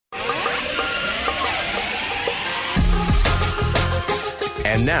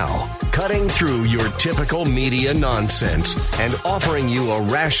And now, cutting through your typical media nonsense and offering you a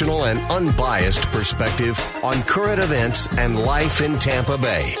rational and unbiased perspective on current events and life in Tampa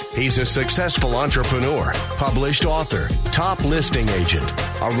Bay. He's a successful entrepreneur, published author, top listing agent,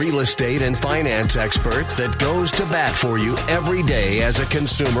 a real estate and finance expert that goes to bat for you every day as a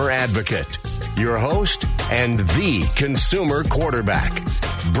consumer advocate. Your host and the consumer quarterback,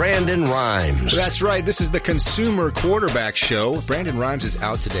 Brandon Rhymes. That's right. This is the Consumer Quarterback Show. Brandon Rhymes is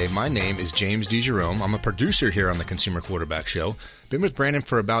out today. My name is James DeJerome. I'm a producer here on the Consumer Quarterback Show. Been with Brandon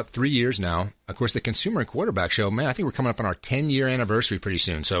for about 3 years now. Of course, the Consumer Quarterback Show, man, I think we're coming up on our 10-year anniversary pretty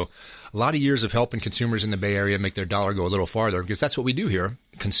soon. So a lot of years of helping consumers in the Bay Area make their dollar go a little farther, because that's what we do here.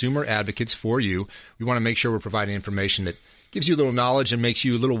 Consumer advocates for you. We want to make sure we're providing information that gives you a little knowledge and makes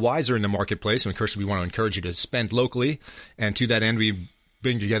you a little wiser in the marketplace. And of course, we want to encourage you to spend locally. And to that end, we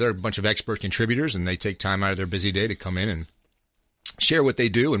bring together a bunch of expert contributors, and they take time out of their busy day to come in and share what they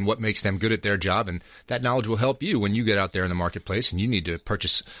do and what makes them good at their job. And that knowledge will help you when you get out there in the marketplace and you need to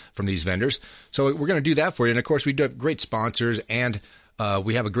purchase from these vendors. So we're going to do that for you. And of course, we do have great sponsors, and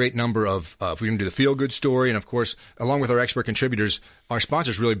we have a great number of, we're going to do the feel-good story. And of course, along with our expert contributors, our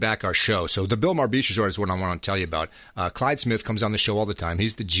sponsors really back our show. So the Bilmar Beach Resort is what I want to tell you about. Clyde Smith comes on the show all the time.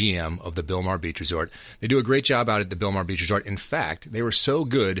 He's the GM of the Bilmar Beach Resort. They do a great job out at the Bilmar Beach Resort. In fact, they were so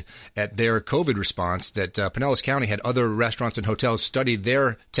good at their COVID response that Pinellas County had other restaurants and hotels study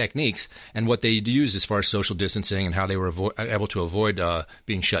their techniques and what they used as far as social distancing and how they were able to avoid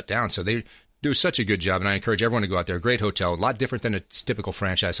being shut down. So they do such a good job, and I encourage everyone to go out there. A great hotel, a lot different than a typical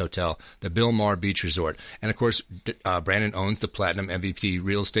franchise hotel, the Bilmar Beach Resort. And, of course, Brandon owns the Platinum MVP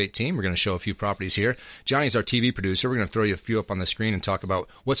real estate team. We're going to show a few properties here. Johnny's our TV producer. We're going to throw you a few up on the screen and talk about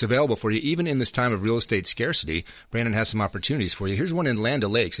what's available for you. Even in this time of real estate scarcity, Brandon has some opportunities for you. Here's one in Land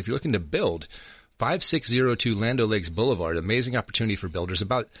O'Lakes. If you're looking to build, 5602 Land O'Lakes Boulevard, amazing opportunity for builders.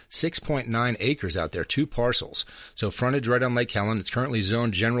 About 6.9 acres out there, 2 parcels. So frontage right on Lake Helen. It's currently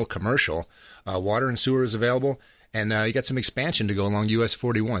zoned general commercial. Water and sewer is available, and you got some expansion to go along US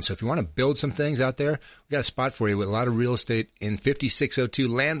 41. So if you want to build some things out there, we got a spot for you with a lot of real estate in 5602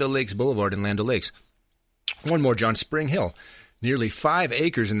 Land O'Lakes Boulevard in Land O'Lakes. One more, John, Spring Hill. Nearly 5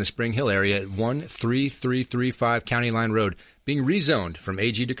 acres in the Spring Hill area at 13335 County Line Road, being rezoned from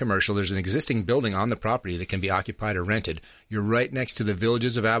AG to commercial. There's an existing building on the property that can be occupied or rented. You're right next to the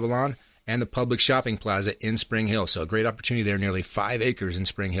Villages of Avalon and the public shopping plaza in Spring Hill. So a great opportunity there, nearly 5 acres in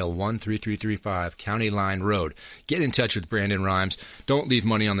Spring Hill, 13335 County Line Road. Get in touch with Brandon Rhymes. Don't leave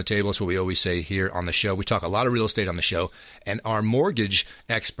money on the table. That's what we always say here on the show. We talk a lot of real estate on the show, and our mortgage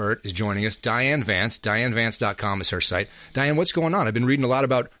expert is joining us, Diane Vance. DianeVance.com is her site. Diane, what's going on? I've been reading a lot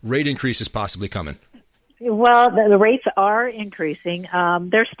about rate increases possibly coming. Well, the rates are increasing.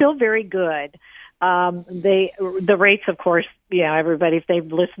 They're still very good. The rates, of course, everybody, if they've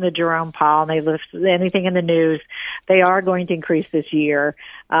listened to Jerome Powell and they listen to anything in the news, they are going to increase this year.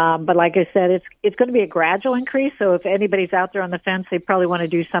 But like I said, it's going to be a gradual increase. So if anybody's out there on the fence, they probably want to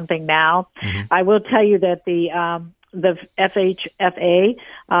do something now. Mm-hmm. I will tell you that the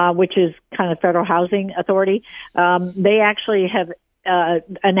FHFA, which is kind of Federal Housing Authority, they actually have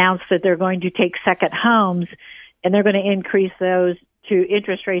announced that they're going to take second homes and they're going to increase those to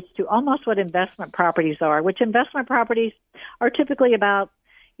interest rates to almost what investment properties are, which investment properties are typically about,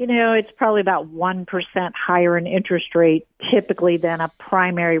 it's probably about 1% higher in interest rate typically than a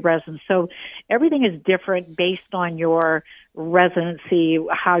primary residence. So everything is different based on your residency,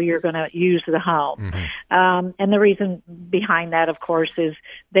 how you're going to use the home. Mm-hmm. And the reason behind that, of course, is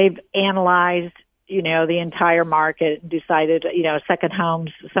they've analyzed the entire market, decided, second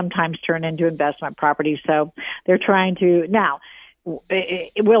homes sometimes turn into investment properties. So they're trying to now.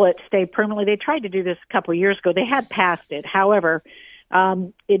 Will it stay permanently? They tried to do this a couple of years ago. They had passed it. However,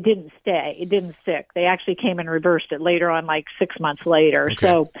 it didn't stay. It didn't stick. They actually came and reversed it later on, like 6 months later.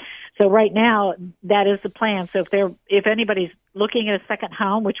 Okay. So right now, that is the plan. So if anybody's looking at a second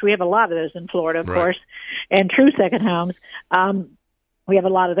home, which we have a lot of those in Florida, of course, and true second homes, we have a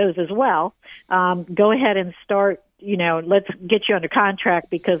lot of those as well. Go ahead and start. Let's get you under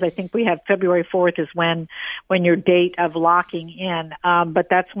contract, because I think we have February 4th is when your date of locking in. But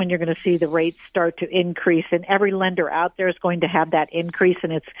that's when you're going to see the rates start to increase, and every lender out there is going to have that increase,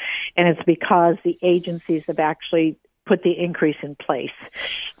 and it's because the agencies have actually put the increase in place.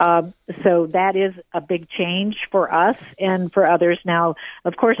 So that is a big change for us and for others. Now,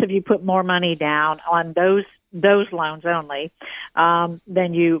 of course, if you put more money down on those loans only,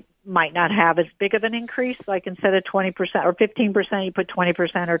 then might not have as big of an increase. Like instead of 20% or 15%, you put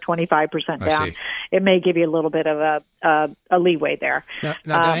 20% or 25% down. It may give you a little bit of a leeway there.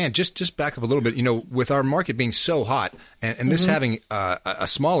 Now Diane, just back up a little bit. With our market being so hot and this having a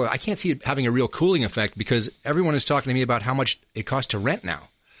smaller, I can't see it having a real cooling effect because everyone is talking to me about how much it costs to rent now.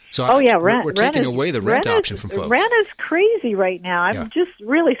 So rent. We're taking away the rent option from folks. Rent is crazy right now. I'm just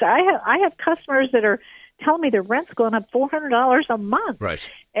really. I have customers that are telling me their rent's going up $400 a month. Right.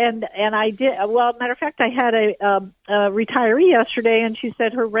 And I did. Well, matter of fact, I had a retiree yesterday, and she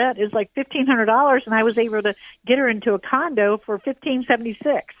said her rent is like $1,500, and I was able to get her into a condo for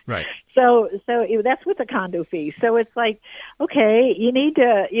 $1,576. Right. So that's with the condo fee. So it's like, okay, you need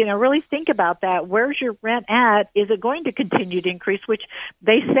to really think about that. Where's your rent at? Is it going to continue to increase? Which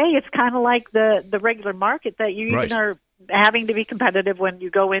they say it's kind of like the regular market that you even are having to be competitive when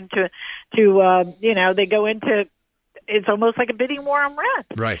you go into they go into. It's almost like a bidding war on rent.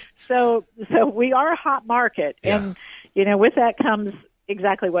 Right. So we are a hot market, and with that comes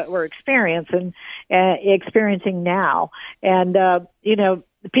exactly what we're experiencing now. And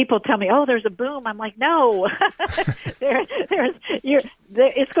people tell me, "Oh, there's a boom." I'm like, "No,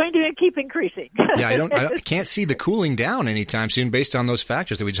 it's going to keep increasing." I can't see the cooling down anytime soon, based on those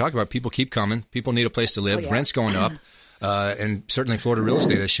factors that we talked about. People keep coming. People need a place to live. Rent's going up, and certainly Florida real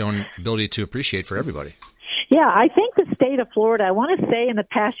estate has shown ability to appreciate for everybody. Yeah, I think the state of Florida, I want to say in the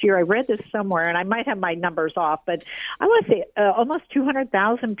past year, I read this somewhere, and I might have my numbers off, but I want to say almost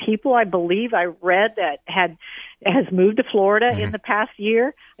 200,000 people, I believe I read, that has moved to Florida in the past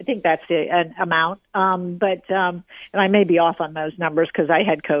year. I think that's an amount. And I may be off on those numbers because I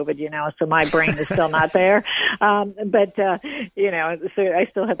had COVID, so my brain is still not there. So I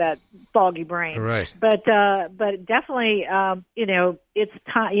still have that foggy brain. Right. But definitely, it's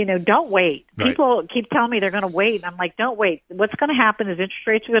time, don't wait. Right. People keep telling me they're going to wait. And I'm like, don't wait. What's going to happen is interest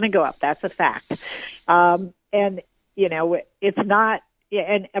rates are going to go up. That's a fact. It's not,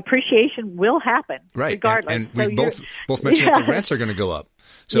 and appreciation will happen, regardless. And we both mentioned that the rents are going to go up.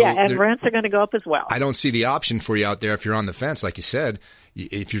 So and rents are going to go up as well. I don't see the option for you out there if you're on the fence, like you said.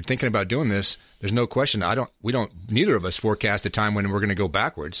 If you're thinking about doing this, there's no question. Neither of us forecast a time when we're going to go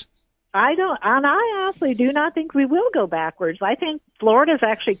backwards. I honestly do not think we will go backwards. I think Florida's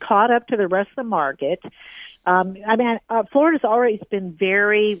actually caught up to the rest of the market. Florida's always been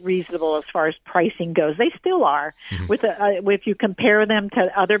very reasonable as far as pricing goes. They still are. Mm-hmm. If you compare them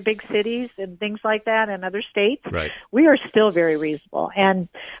to other big cities and things like that and other states, we are still very reasonable.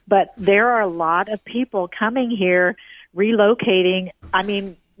 But there are a lot of people coming here, relocating. I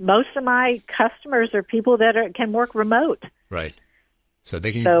mean, most of my customers are people that can work remote. Right. So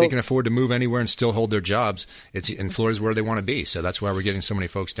they can afford to move anywhere and still hold their jobs. Florida's where they want to be. So that's why we're getting so many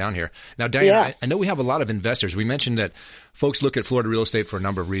folks down here. Now, Diane, I know we have a lot of investors. We mentioned that folks look at Florida real estate for a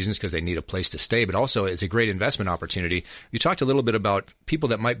number of reasons because they need a place to stay, but also it's a great investment opportunity. You talked a little bit about people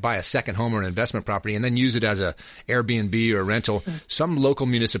that might buy a second home or an investment property and then use it as a Airbnb or a rental. Mm-hmm. Some local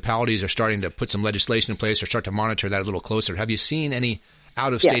municipalities are starting to put some legislation in place or start to monitor that a little closer. Have you seen any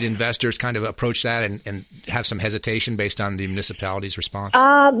out-of-state investors kind of approach that and have some hesitation based on the municipality's response?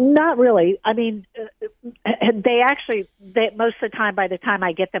 Not really. I mean, they most of the time, by the time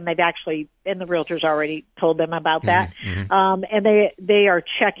I get them, and the realtors already told them about that. Mm-hmm. And they are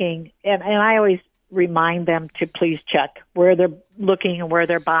checking, and I always remind them to please check where they're looking and where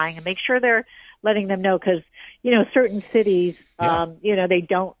they're buying and make sure they're letting them know because, certain cities, they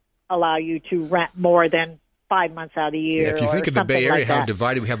don't allow you to rent more than 5 months out of the year. Yeah, if you think of the Bay Area, like how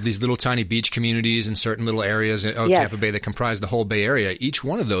divided we have these little tiny beach communities in certain little areas of Tampa Bay that comprise the whole Bay Area. Each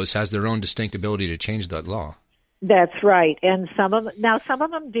one of those has their own distinct ability to change that law. That's right, and some of them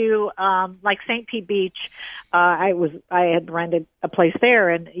do. Like St. Pete Beach, I had rented a place there,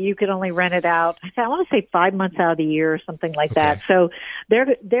 and you could only rent it out. I want to say 5 months out of the year or something like that. So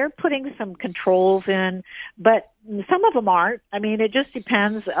they're putting some controls in, but some of them aren't. I mean, it just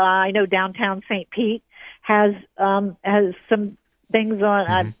depends. I know downtown St. Pete has some things on.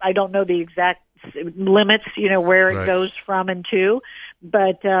 Mm-hmm. I don't know the exact limits, where it goes from and to,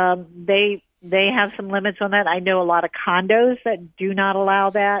 but they have some limits on that. I know a lot of condos that do not allow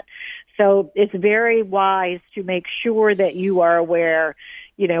that. So it's very wise to make sure that you are aware,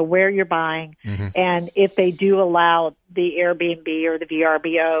 where you're buying. Mm-hmm. And if they do allow the Airbnb or the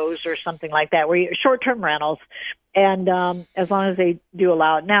VRBOs or something like that, where short-term rentals, and as long as they do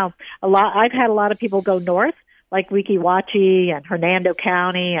allow it. Now, I've had a lot of people go north, like Weeki Wachee and Hernando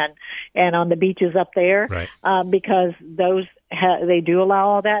County and on the beaches up there, because those they do allow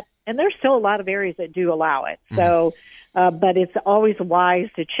all that. And there's still a lot of areas that do allow it. Mm-hmm. So, but it's always wise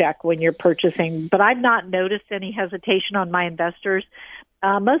to check when you're purchasing. But I've not noticed any hesitation on my investors.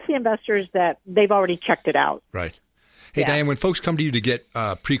 Most of the investors that they've already checked it out. Right. Hey, Diane, when folks come to you to get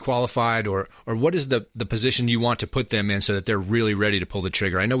pre-qualified, or what is the position you want to put them in so that they're really ready to pull the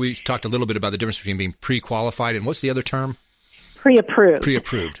trigger? I know we talked a little bit about the difference between being pre-qualified and what's the other term? Pre-approved.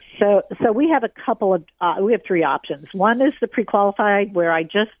 Pre-approved. So we have we have three options. One is the pre-qualified, where I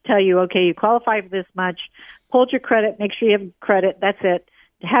just tell you, okay, you qualify for this much, hold your credit, make sure you have credit, that's it.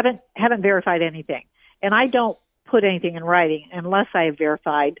 Haven't verified anything. And I don't put anything in writing unless I have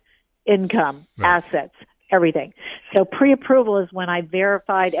verified income, assets, everything. So pre-approval is when I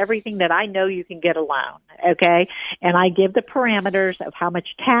verified everything that I know you can get a loan, okay? And I give the parameters of how much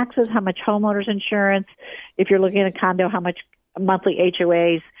taxes, how much homeowners insurance, if you're looking at a condo, how much monthly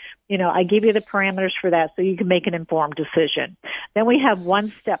HOAs. I give you the parameters for that so you can make an informed decision. Then we have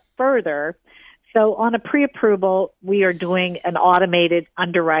one step further. So on a pre-approval, we are doing an automated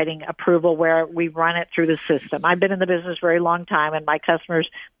underwriting approval where we run it through the system. I've been in the business a very long time, and my customers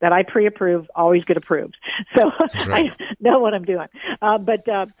that I pre-approve always get approved. So right. I know what I'm doing. But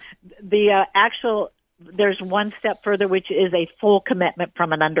there's one step further, which is a full commitment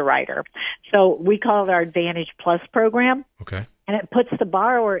from an underwriter. So we call it our Advantage Plus program. Okay. And it puts the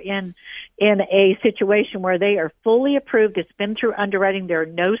borrower in a situation where they are fully approved. It's been through underwriting. There are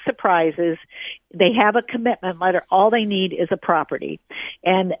no surprises. They have a commitment letter. All they need is a property.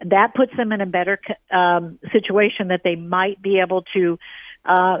 And that puts them in a better situation that they might be able to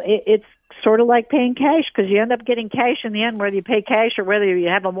it's sort of like paying cash, because you end up getting cash in the end, whether you pay cash or whether you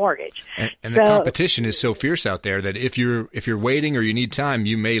have a mortgage. And the competition is so fierce out there that if you're waiting or you need time,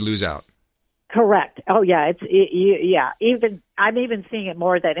 you may lose out. Correct. Oh yeah, I'm even seeing it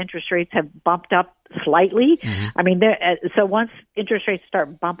more that interest rates have bumped up slightly. Mm-hmm. I mean, so once interest rates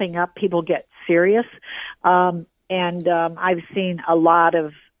start bumping up, people get serious. And I've seen a lot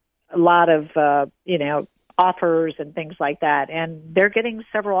of offers and things like that, and they're getting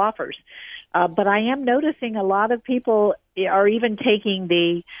several offers. But I am noticing a lot of people are even taking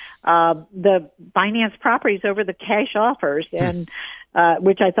the finance properties over the cash offers, and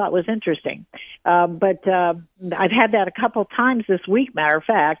which I thought was interesting. But I've had that a couple times this week. Matter of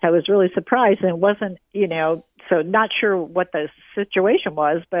fact, I was really surprised, and it wasn't, so not sure what the situation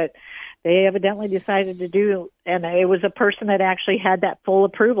was, but they evidently decided to do, and it was a person that actually had that full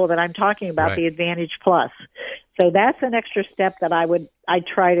approval that I'm talking about, right. The Advantage Plus. So that's an extra step that I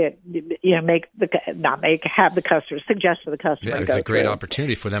try to, have the customer, suggest to the customer. Yeah, it's a great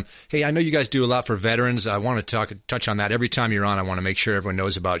opportunity for them. Hey, I know you guys do a lot for veterans. I want to touch on that. Every time you're on, I want to make sure everyone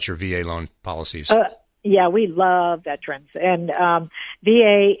knows about your VA loan policies. Yeah, we love veterans, and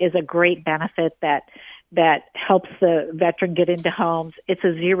VA is a great benefit that helps the veteran get into homes. It's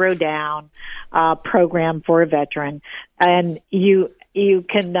a zero down program for a veteran, and you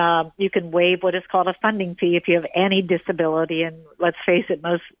can waive what is called a funding fee if you have any disability. And let's face it,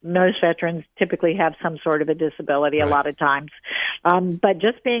 most veterans typically have some sort of a disability, right. A lot of times. But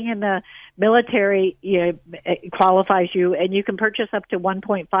just being in the military, it qualifies you, and you can purchase up to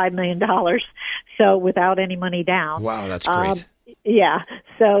 $1.5 million. So without any money down. Wow, that's great. Yeah,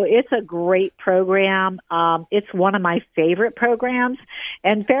 so it's a great program. It's one of my favorite programs,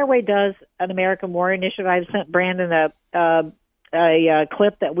 and Fairway does an American War Initiative. I've sent Brandon a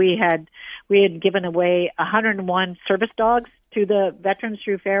clip that we had given away 101 service dogs to the veterans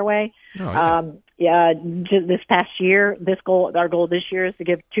through Fairway. Oh, yeah. This past year, our goal this year is to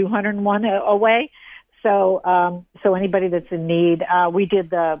give 201 away. So anybody that's in need, we did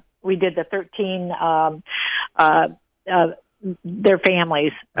the 13. Their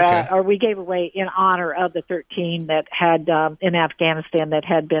families, okay. Or we gave away in honor of the 13 that had in Afghanistan that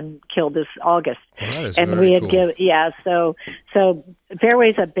had been killed this August. Well, that is and very we had cool. So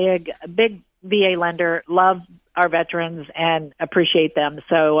Fairway's a big VA lender. Love our veterans and appreciate them.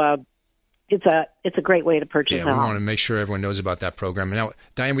 So it's a great way to purchase a home. We want to make sure everyone knows about that program. And now,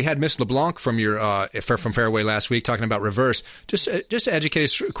 Diane, we had Miss LeBlanc from from Fairway last week talking about reverse. Just to educate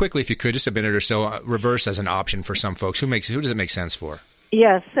us quickly, if you could, just a minute or so. Reverse as an option for some folks. Who does it make sense for?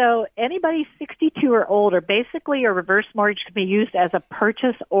 Yeah, so anybody 62 or older, basically a reverse mortgage can be used as a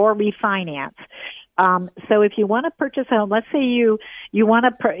purchase or refinance. So if you want to purchase a home, let's say you want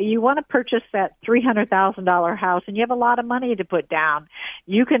to purchase that $300,000 house, and you have a lot of money to put down,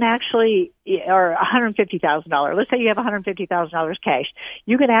 you can actually, or $150,000. Let's say you have $150,000 cash,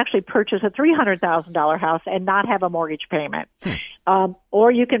 you can actually purchase a $300,000 house and not have a mortgage payment,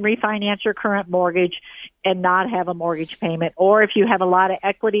 or you can refinance your current mortgage and not have a mortgage payment. Or if you have a lot of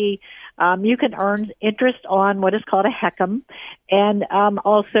equity, you can earn interest on what is called a HECM, and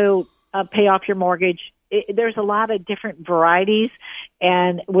also pay off your mortgage there's a lot of different varieties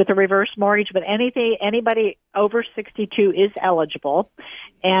and with a reverse mortgage, but anybody over 62 is eligible.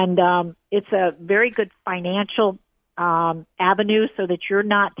 And it's a very good financial avenue so that you're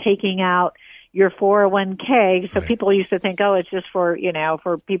not taking out your 401k. So people used to think, oh, it's just for,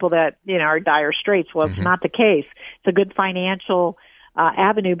 for people that, are dire straits. Well, it's not the case. It's a good financial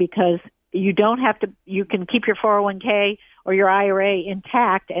avenue because you can keep your 401k or your IRA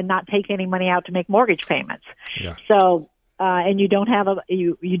intact and not take any money out to make mortgage payments. Yeah. So, and you don't have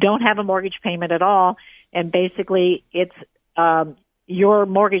a mortgage payment at all. And basically it's, your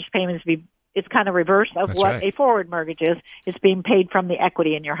mortgage payments it's kind of reverse of what a forward mortgage is. It's being paid from the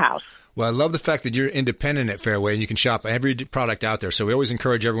equity in your house. Well, I love the fact that you're independent at Fairway and you can shop every product out there. So we always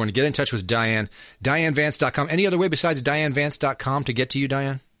encourage everyone to get in touch with Diane, DianeVance.com. Any other way besides DianeVance.com to get to you,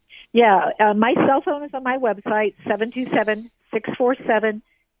 Diane? Yeah, my cell phone is on my website,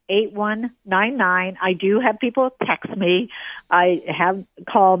 727-647-8199. I do have people text me. I have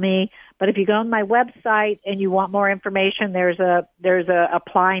call me. But if you go on my website and you want more information, there's a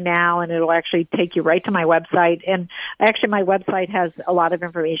apply now, and it'll actually take you right to my website. And actually, my website has a lot of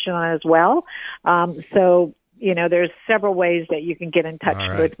information on it as well. So, there's several ways that you can get in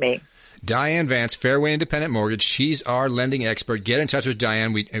touch with me. Diane Vance, Fairway Independent Mortgage. She's our lending expert. Get in touch with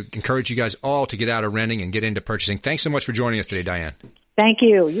Diane. We encourage you guys all to get out of renting and get into purchasing. Thanks so much for joining us today, Diane. Thank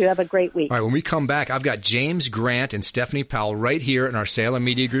you. You have a great week. All right, when we come back, I've got James Grant and Stephanie Powell right here in our Salem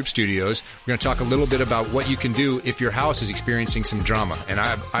Media Group studios. We're going to talk a little bit about what you can do if your house is experiencing some drama. And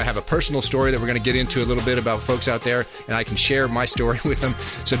I have a personal story that we're going to get into a little bit about folks out there, and I can share my story with them.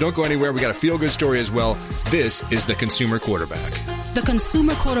 So don't go anywhere. We got a feel-good story as well. This is The Consumer Quarterback. The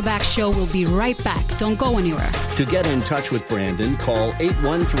Consumer Quarterback Show will be right back. Don't go anywhere. To get in touch with Brandon, call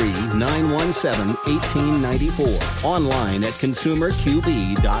 813-917-1894. Online at consumerqb.com.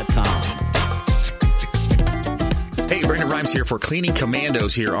 Hey, Brandon Rhymes here for Cleaning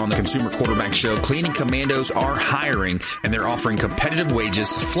Commandos here on the Consumer Quarterback Show. Cleaning Commandos are hiring, and they're offering competitive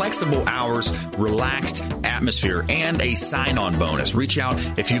wages, flexible hours, relaxed atmosphere, and a sign-on bonus. Reach out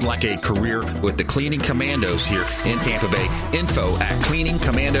if you'd like a career with the Cleaning Commandos here in Tampa Bay. Info at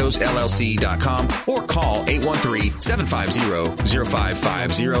cleaningcommandosllc.com or call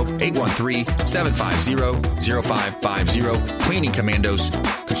 813-750-0550, 813-750-0550. Cleaning Commandos,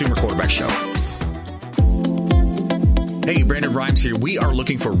 Consumer Quarterback Show. Hey, Brandon Rhymes here. We are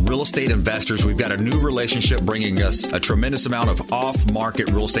looking for real estate investors. We've got a new relationship bringing us a tremendous amount of off-market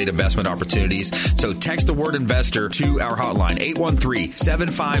real estate investment opportunities. So text the word investor to our hotline,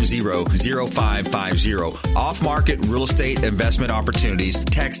 813-750-0550. Off-market real estate investment opportunities.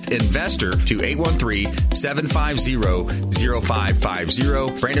 Text investor to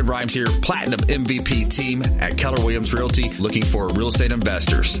 813-750-0550. Brandon Rhymes here, Platinum MVP team at Keller Williams Realty, looking for real estate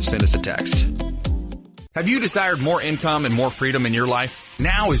investors. Send us a text. Have you desired more income and more freedom in your life?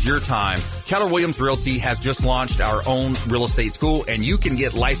 Now is your time. Keller Williams Realty has just launched our own real estate school, and you can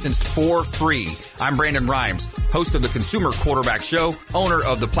get licensed for free. I'm Brandon Rhymes, host of the Consumer Quarterback Show, owner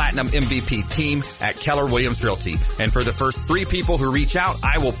of the Platinum MVP team at Keller Williams Realty. And for the first 3 people who reach out,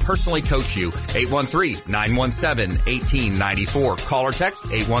 I will personally coach you. 813-917-1894. Call or text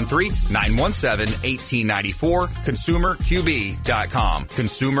 813-917-1894. ConsumerQB.com.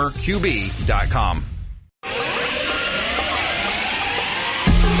 ConsumerQB.com.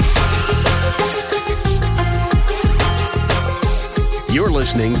 You're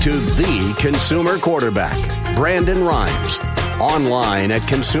listening to The Consumer Quarterback, Brandon Rhymes. Online at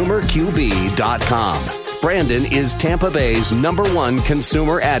consumerqb.com. Brandon is Tampa Bay's #1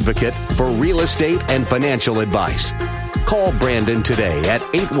 consumer advocate for real estate and financial advice. Call Brandon today at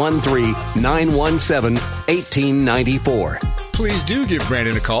 813-917-1894. Please do give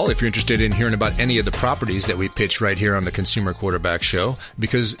Brandon a call if you're interested in hearing about any of the properties that we pitch right here on the Consumer Quarterback Show,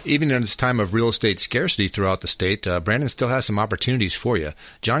 because even in this time of real estate scarcity throughout the state, Brandon still has some opportunities for you.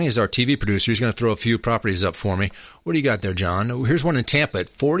 Johnny is our TV producer. He's going to throw a few properties up for me. What do you got there, John? Here's one in Tampa at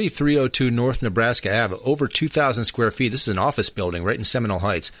 4302 North Nebraska Ave, over 2,000 square feet. This is an office building right in Seminole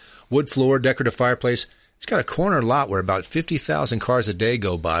Heights. Wood floor, decorative fireplace. It's got a corner lot where about 50,000 cars a day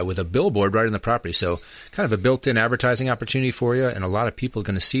go by with a billboard right on the property. So kind of a built-in advertising opportunity for you, and a lot of people are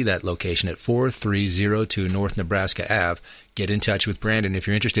going to see that location at 4302 North Nebraska Ave. Get in touch with Brandon if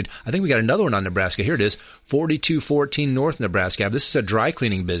you're interested. I think we got another one on Nebraska. Here it is, 4214 North Nebraska Ave. This is a dry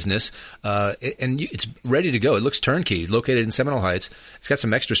cleaning business, and it's ready to go. It looks turnkey, located in Seminole Heights. It's got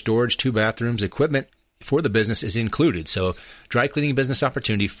some extra storage, 2 bathrooms, equipment. for the business is included. So dry cleaning business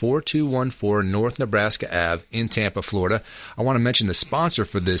opportunity, 4214 North Nebraska Ave in Tampa, Florida. I want to mention the sponsor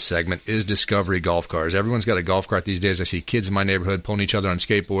for this segment is Discovery Golf Cars. Everyone's got a golf cart these days. I see kids in my neighborhood pulling each other on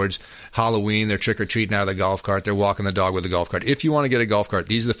skateboards. Halloween, they're trick-or-treating out of the golf cart. They're walking the dog with the golf cart. If you want to get a golf cart,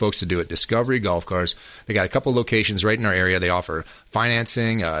 these are the folks to do it. Discovery Golf Cars. They got a couple locations right in our area. They offer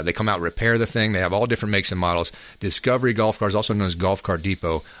financing. They come out and repair the thing. They have all different makes and models. Discovery Golf Cars, also known as Golf Cart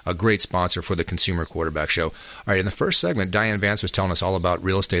Depot, a great sponsor for the Consumer Quarterback Show. All right, in the first segment, Diane Vance was telling us all about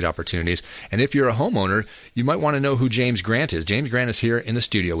real estate opportunities. And if you're a homeowner, you might want to know who James Grant is. James Grant is here in the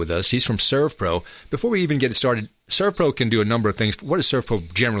studio with us. He's from ServPro. Before we even get started, ServPro can do a number of things. What does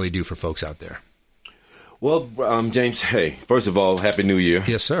ServPro generally do for folks out there? Well, James, hey, first of all, Happy New Year.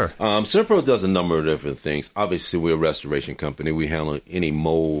 Yes, sir. ServPro does a number of different things. Obviously, we're a restoration company. We handle any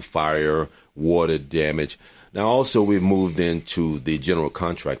mold, fire, water damage. Now, also, we've moved into the general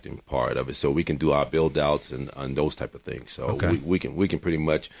contracting part of it, so we can do our build-outs and those type of things. So we can pretty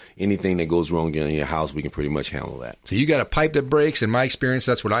much, anything that goes wrong in your house, we can pretty much handle that. So you got a pipe that breaks. In my experience,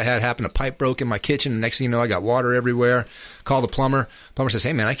 that's what I had happen. A pipe broke in my kitchen. The next thing you know, I got water everywhere. Call the plumber. Plumber says,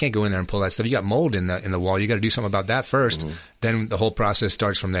 hey, man, I can't go in there and pull that stuff. You got mold in the wall. You got to do something about that first. Mm-hmm. Then the whole process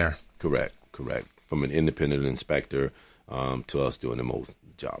starts from there. Correct. From an independent inspector to us doing the most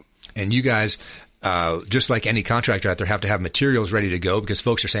job. And you guys, just like any contractor out there, have to have materials ready to go because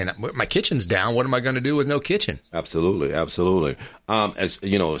folks are saying, my kitchen's down. What am I going to do with no kitchen? Absolutely. As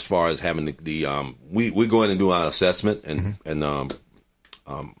you know, as far as having we go in and do our assessment, and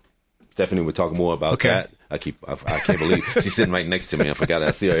Stephanie would talk more about that. I can't believe she's sitting right next to me.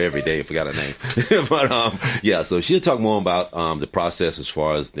 I see her every day. I forgot her name. But so she'll talk more about the process as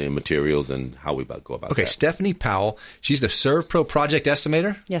far as the materials and how we go about that. Okay, Stephanie Powell, she's the ServPro project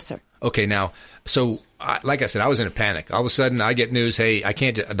estimator? Yes, sir. Okay, now, so like I said, I was in a panic. All of a sudden, I get news, hey, I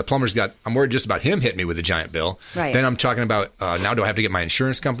can't, the plumber's I'm worried just about him hitting me with a giant bill. Right. Then I'm talking about, now do I have to get my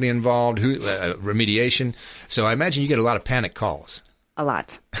insurance company involved, remediation? So I imagine you get a lot of panic calls. A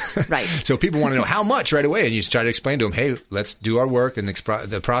lot. Right. So people want to know how much right away, and you try to explain to them, hey, let's do our work, and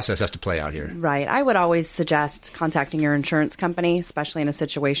the process has to play out here. Right. I would always suggest contacting your insurance company, especially in a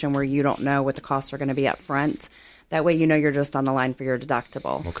situation where you don't know what the costs are going to be up front. That way you know you're just on the line for your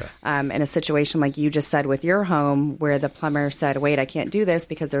deductible. Okay. In a situation like you just said with your home where the plumber said, wait, I can't do this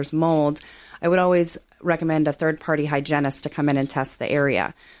because there's mold, I would always recommend a third-party hygienist to come in and test the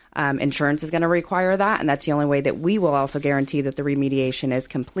area. Insurance is going to require that, and that's the only way that we will also guarantee that the remediation is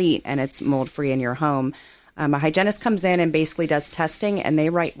complete and it's mold-free in your home. A hygienist comes in and basically does testing, and they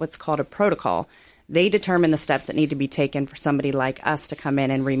write what's called a protocol. They determine the steps that need to be taken for somebody like us to come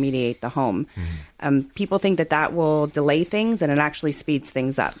in and remediate the home. Mm-hmm. People think that will delay things, and it actually speeds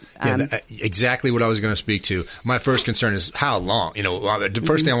things up. Exactly what I was going to speak to. My first concern is how long. The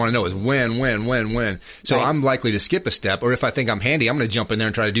first thing I want to know is when. So right. I'm likely to skip a step, or if I think I'm handy, I'm going to jump in there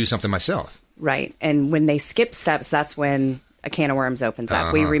and try to do something myself. Right. And when they skip steps, that's when a can of worms opens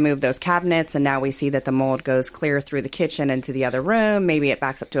up. We remove those cabinets, and now we see that the mold goes clear through the kitchen into the other room. Maybe it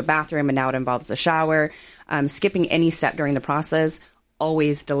backs up to a bathroom, and now it involves the shower. Skipping any step during the process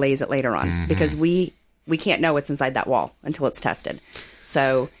always delays it later on because we can't know what's inside that wall until it's tested.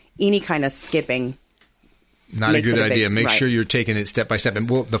 So any kind of skipping not a good idea. Make sure you're taking it step by step. And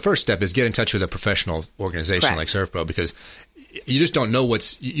the first step is get in touch with a professional organization like ServPro, because you just don't know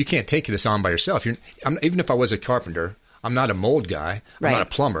you can't take this on by yourself. Even if I was a carpenter, I'm not a mold guy. I'm not a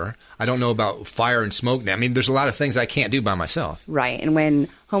plumber. I don't know about fire and smoke. I mean, there's a lot of things I can't do by myself. Right. And when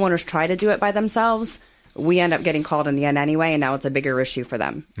homeowners try to do it by themselves, we end up getting called in the end anyway, and now it's a bigger issue for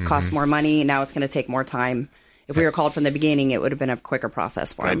them. It costs more money. Now it's going to take more time. If we were called from the beginning, it would have been a quicker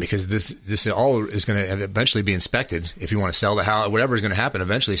process for them. Right, because this all is going to eventually be inspected. If you want to sell the house, whatever is going to happen,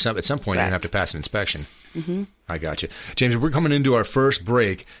 eventually, at some point, you're going to have to pass an inspection. Mm-hmm. I got you. James, we're coming into our first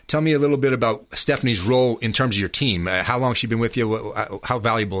break. Tell me a little bit about Stephanie's role in terms of your team. How long has she been with you? How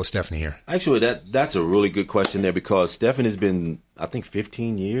valuable is Stephanie here? Actually, that's a really good question there, because Stephanie's been, I think,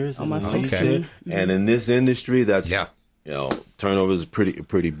 15 years. Almost 16. And in this industry, that's... Yeah. Turnover is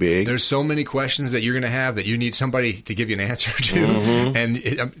pretty big. There's so many questions that you're going to have that you need somebody to give you an answer to. And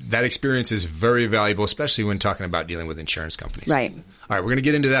that experience is very valuable, especially when talking about dealing with insurance companies. Right. All right, we're going to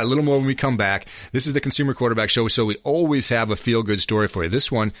get into that a little more when we come back. This is the Consumer Quarterback Show, so we always have a feel-good story for you.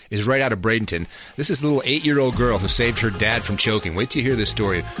 This one is right out of Bradenton. This is a little 8-year-old girl who saved her dad from choking. Wait till you hear this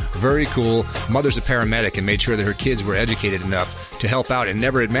story. Very cool. Mother's a paramedic and made sure that her kids were educated enough to help out and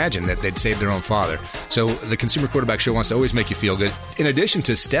never imagined that they'd save their own father. So the Consumer Quarterback Show wants to always make you feel feel good. In addition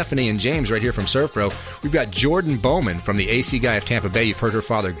to Stephanie and James right here from ServPro, we've got Jordan Bowman from the AC Guy of Tampa Bay. You've heard her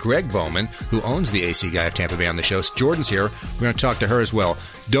father, Greg Bowman, who owns the AC Guy of Tampa Bay on the show. Jordan's here. We're going to talk to her as well.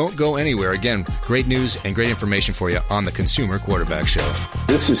 Don't go anywhere. Again, great news and great information for you on the Consumer Quarterback Show.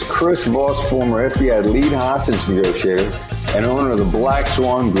 This is Chris Voss, former FBI lead hostage negotiator and owner of the Black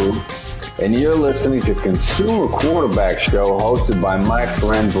Swan Group, and you're listening to Consumer Quarterback Show hosted by my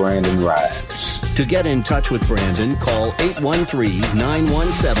friend Brandon Rhymes. To get in touch with Brandon, call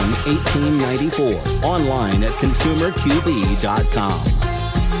 813-917-1894. Online at consumerqb.com.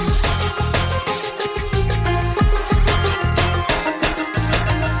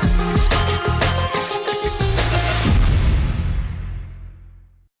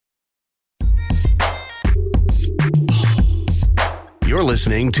 You're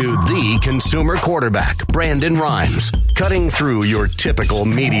listening to the Consumer Quarterback, Brandon Rhymes, cutting through your typical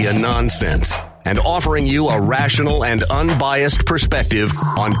media nonsense and offering you a rational and unbiased perspective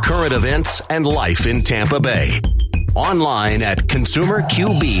on current events and life in Tampa Bay. Online at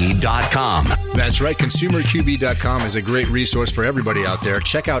consumerqb.com. That's right. ConsumerQB.com is a great resource for everybody out there.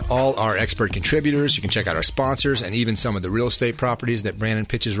 Check out all our expert contributors. You can check out our sponsors and even some of the real estate properties that Brandon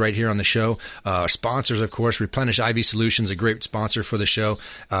pitches right here on the show. Our sponsors, of course, Replenish IV Solutions, a great sponsor for the show.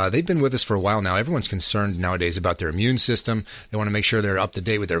 They've been with us for a while now. Everyone's concerned nowadays about their immune system. They want to make sure they're up to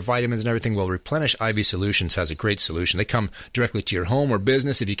date with their vitamins and everything. Well, Replenish IV Solutions has a great solution. They come directly to your home or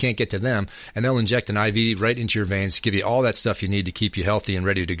business if you can't get to them, and they'll inject an IV right into your veins, give you all that stuff you need to keep you healthy and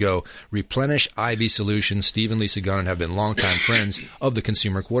ready to go. Replenish IV Solutions. Steve and Lisa Gunn have been longtime friends of the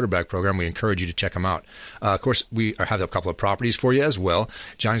Consumer Quarterback Program. We encourage you to check them out. Of course, we have a couple of properties for you as well.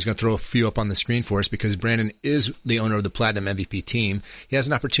 Johnny's going to throw a few up on the screen for us because Brandon is the owner of the Platinum MVP team. He has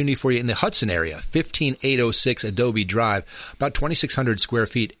an opportunity for you in the Hudson area, 15806 Adobe Drive, about 2,600 square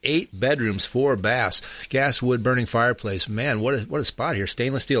feet, 8 bedrooms, 4 baths, gas wood burning fireplace. Man, what a spot here.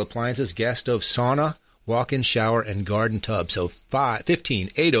 Stainless steel appliances, gas stove, sauna, walk-in shower, and garden tub. So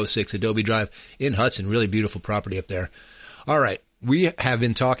 15806 Adobe Drive in Hudson. Really beautiful property up there. All right. We have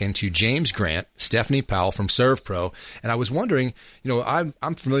been talking to James Grant, Stephanie Powell from ServPro, and I was wondering, I'm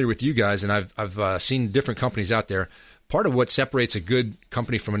familiar with you guys, and I've seen different companies out there. Part of what separates a good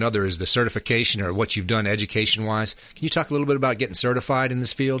company from another is the certification or what you've done education-wise. Can you talk a little bit about getting certified in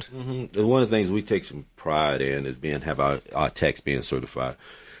this field? Mm-hmm. One of the things we take some pride in is have our techs being certified.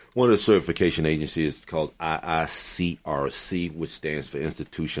 One of the certification agencies is called IICRC, which stands for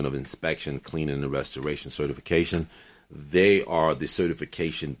Institution of Inspection, Cleaning, and Restoration Certification. They are the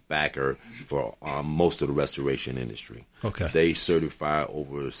certification backer for most of the restoration industry. Okay. They certify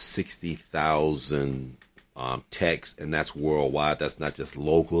over 60,000 techs, and that's worldwide. That's not just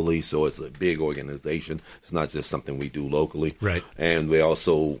locally, so it's a big organization. It's not just something we do locally. Right. And we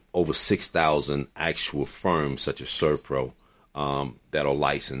also over 6,000 actual firms such as ServPro that are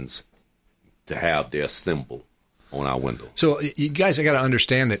licensed to have their symbol on our window. So you guys have got to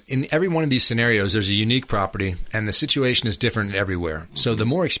understand that in every one of these scenarios, there's a unique property, and the situation is different everywhere. Mm-hmm. So the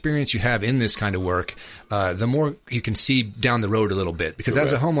more experience you have in this kind of work, the more you can see down the road a little bit. Because Correct.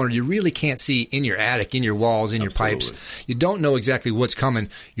 As a homeowner, you really can't see in your attic, in your walls, in Absolutely. Your pipes. You don't know exactly what's coming.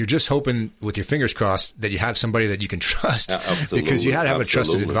 You're just hoping, with your fingers crossed, that you have somebody that you can trust. Absolutely. Because you had to have Absolutely. A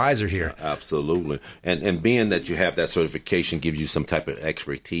trusted advisor here. Absolutely. And being that you have that certification gives you some type of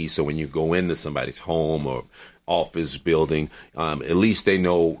expertise. So when you go into somebody's home or office building, at least they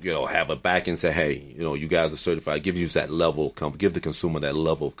know, have a back and say, hey, you guys are certified. Give you that level of comfort. Give the consumer that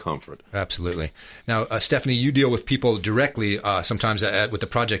level of comfort. Absolutely. Now, Stephanie, you deal with people directly sometimes with the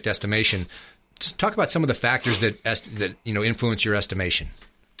project estimation. Talk about some of the factors that influence your estimation.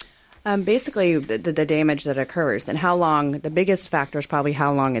 Basically, the damage that occurs and how long. The biggest factor is probably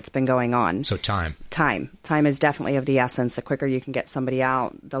how long it's been going on. So time is definitely of the essence. The quicker you can get somebody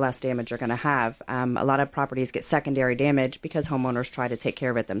out, the less damage you're going to have. A lot of properties get secondary damage because homeowners try to take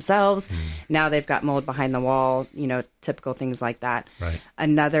care of it themselves. Now they've got mold behind the wall, typical things like that. Right.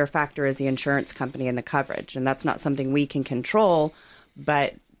 Another factor is the insurance company and the coverage, and that's not something we can control,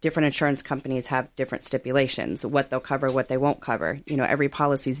 but different insurance companies have different stipulations, what they'll cover, what they won't cover. Every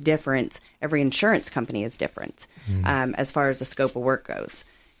policy is different. Every insurance company is different as far as the scope of work goes.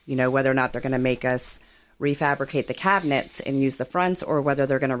 Whether or not they're going to make us refabricate the cabinets and use the fronts, or whether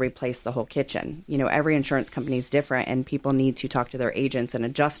they're going to replace the whole kitchen. Every insurance company is different, and people need to talk to their agents and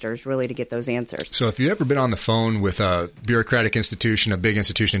adjusters really to get those answers. So if you've ever been on the phone with a bureaucratic institution, a big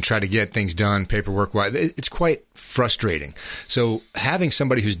institution, and try to get things done paperwork-wise, it's quite frustrating. So having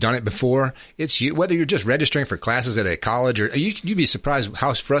somebody who's done it before, whether you're just registering for classes at a college, or you'd be surprised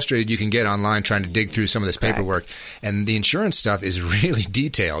how frustrated you can get online trying to dig through some of this paperwork. Correct. And the insurance stuff is really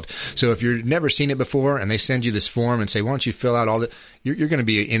detailed. So if you've never seen it before and and they send you this form and say, why don't you fill out all the, you're going to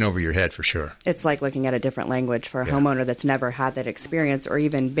be in over your head for sure. It's like looking at a different language for a homeowner that's never had that experience or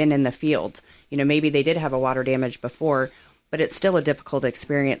even been in the field. You know, maybe they did have a water damage before, but it's still a difficult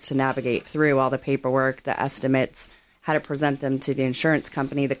experience to navigate through all the paperwork, the estimates, how to present them to the insurance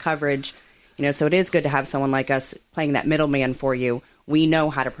company, the coverage. You know, so it is good to have someone like us playing that middleman for you. We know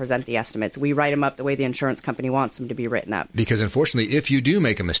how to present the estimates. We write them up the way the insurance company wants them to be written up. Because unfortunately, if you do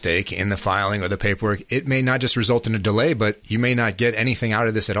make a mistake in the filing or the paperwork, it may not just result in a delay, but you may not get anything out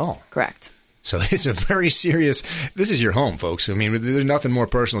of this at all. Correct. So it's a very serious, this is your home, folks. I mean, there's nothing more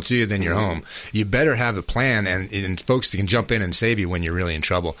personal to you than your home. You better have a plan and folks that can jump in and save you when you're really in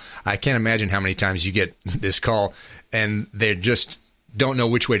trouble. I can't imagine how many times you get this call and they just don't know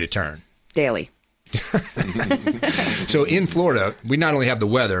which way to turn. Daily. So in Florida, we not only have the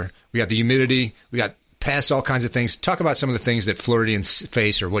weather, we got the humidity, we got pests, all kinds of things. Talk about some of the things that Floridians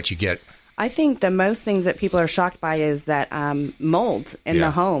face or what you get. I think the most things that people are shocked by is that mold in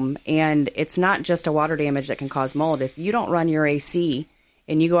the home. And it's not just a water damage that can cause mold. If you don't run your AC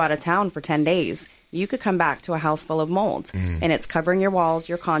and you go out of town for 10 days, you could come back to a house full of mold. And it's covering your walls,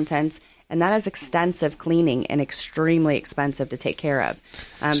 your contents. And that is extensive cleaning and extremely expensive to take care of.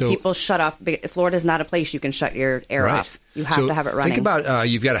 People shut off. Florida's not a place you can shut your air off. You have to have it running. Think about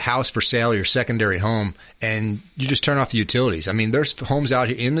you've got a house for sale, your secondary home, and you just turn off the utilities. I mean, there's homes out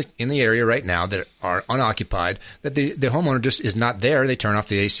here in the area right now that are unoccupied that the homeowner just is not there. They turn off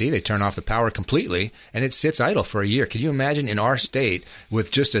the AC, they turn off the power completely, and it sits idle for a year. Can you imagine in our state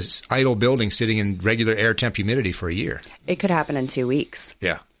with just an idle building sitting in regular air temp humidity for a year? It could happen in 2 weeks.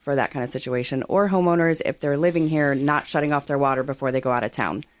 Yeah. For that kind of situation. Or homeowners, if they're living here, not shutting off their water before they go out of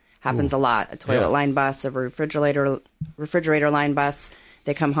town. Happens a lot. A toilet line bus, a refrigerator line bus,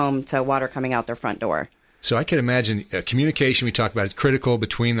 they come home to water coming out their front door. So I can imagine communication we talk about is critical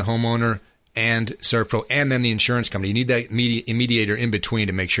between the homeowner and ServPro and then the insurance company. You need that mediator in between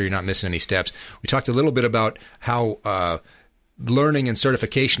to make sure you're not missing any steps. We talked a little bit about how learning and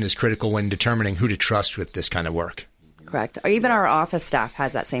certification is critical when determining who to trust with this kind of work. Correct. Or even our office staff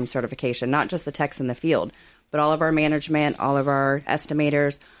has that same certification, not just the techs in the field, but all of our management, all of our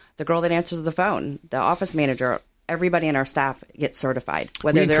estimators, the girl that answers the phone, the office manager, everybody in our staff gets certified,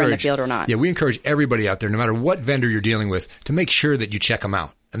 whether they're in the field or not. Yeah, we encourage everybody out there, no matter what vendor you're dealing with, to make sure that you check them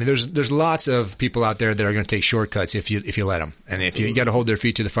out. I mean, there's lots of people out there that are going to take shortcuts if you let them. And if you got to hold their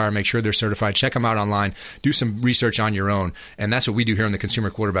feet to the fire, make sure they're certified. Check them out online. Do some research on your own. And that's what we do here on the Consumer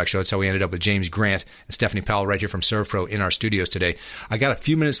Quarterback Show. That's how we ended up with James Grant and Stephanie Powell right here from ServPro in our studios today. I got a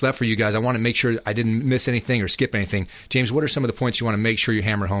few minutes left for you guys. I want to make sure I didn't miss anything or skip anything. James, what are some of the points you want to make sure you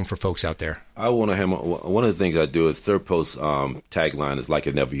hammer home for folks out there? I want to hammer. One of the things I do is ServPro's tagline is like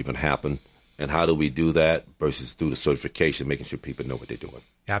it never even happened. And how do we do that versus through the certification, making sure people know what they're doing?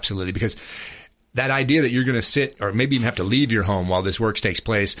 Absolutely, because that idea that you're going to sit or maybe even have to leave your home while this work takes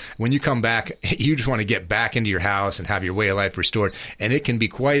place, when you come back, you just want to get back into your house and have your way of life restored. And it can be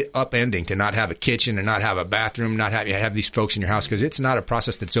quite upending to not have a kitchen and not have a bathroom, not have these folks in your house, because it's not a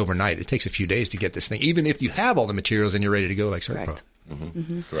process that's overnight. It takes a few days to get this thing, even if you have all the materials and you're ready to go like ServPro.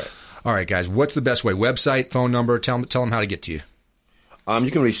 Correct. All right, guys, what's the best way? Website, phone number, tell them how to get to you.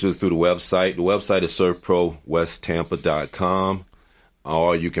 You can reach us through the website. The website is servprowesttampa.com,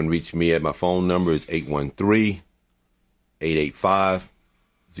 or you can reach me at my phone number is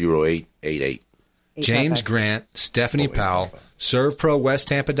 813-885-0888. James Grant, Stephanie Powell,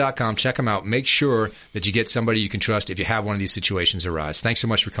 servprowesttampa.com. Check them out. Make sure that you get somebody you can trust if you have one of these situations arise. Thanks so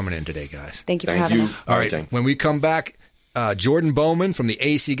much for coming in today, guys. Thank you for having us. All right, when we come back, Jordan Bowman from the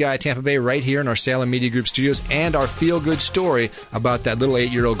AC Guy Tampa Bay right here in our Salem Media Group studios, and our feel-good story about that little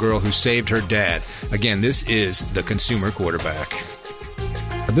 8-year-old girl who saved her dad. Again, this is the Consumer Quarterback.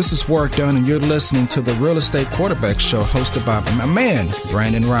 This is Warwick Dunn, and you're listening to the Real Estate Quarterback Show hosted by my man,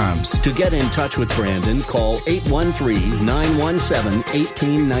 Brandon Rhymes. To get in touch with Brandon, call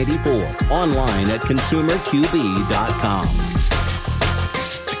 813-917-1894. Online at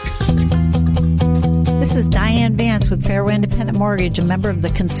consumerqb.com. This is Diane Vance with Fairway Independent Mortgage, a member of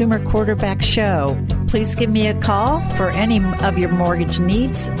the Consumer Quarterback Show. Please give me a call for any of your mortgage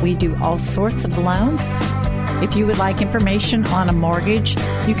needs. We do all sorts of loans. If you would like information on a mortgage,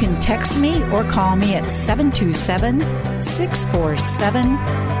 you can text me or call me at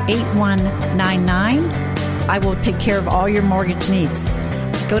 727-647-8199. I will take care of all your mortgage needs.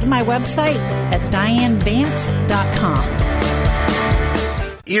 Go to my website at dianevance.com.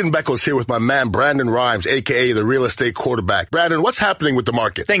 Ian Beckles here with my man Brandon Rhymes, a.k.a. the real estate quarterback. Brandon, what's happening with the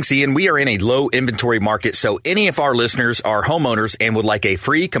market? Thanks, Ian. We are in a low inventory market, so any of our listeners are homeowners and would like a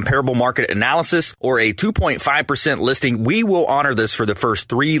free comparable market analysis or a 2.5% listing, we will honor this for the first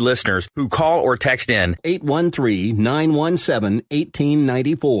 3 listeners who call or text in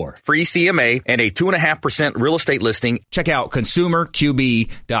 813-917-1894. Free CMA and a 2.5% real estate listing. Check out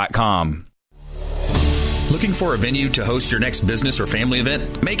ConsumerQB.com. Looking for a venue to host your next business or family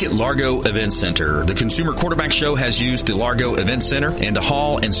event? Make it Largo Event Center. The Consumer Quarterback Show has used the Largo Event Center, and the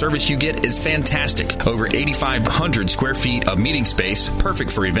hall and service you get is fantastic. Over 8,500 square feet of meeting space,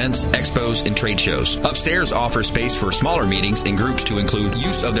 perfect for events, expos, and trade shows. Upstairs offers space for smaller meetings and groups to include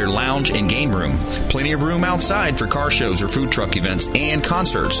use of their lounge and game room. Plenty of room outside for car shows or food truck events and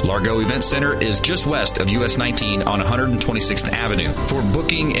concerts. Largo Event Center is just west of US 19 on 126th Avenue. For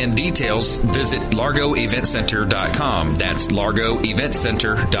booking and details, visit largoeventcenter.com. That's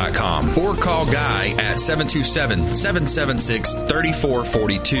largoeventcenter.com. Or call Guy at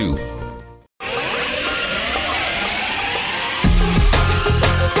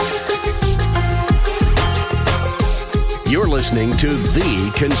You're listening to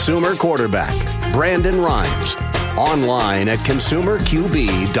The Consumer Quarterback, Brandon Rhymes. Online at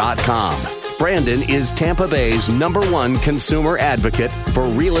ConsumerQB.com. Brandon is Tampa Bay's #1 consumer advocate for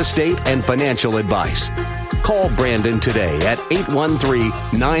real estate and financial advice. Call Brandon today at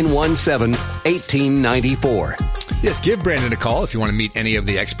 813-917-1894. Yes, give Brandon a call if you want to meet any of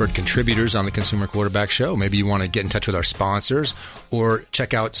the expert contributors on the Consumer Quarterback Show. Maybe you want to get in touch with our sponsors or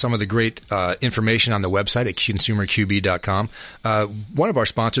check out some of the great information on the website at ConsumerQB.com. One of our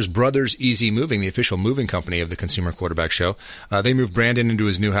sponsors, Brothers Easy Moving, the official moving company of the Consumer Quarterback Show, they moved Brandon into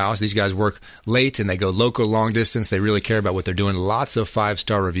his new house. These guys work late and they go local, long distance. They really care about what they're doing. Lots of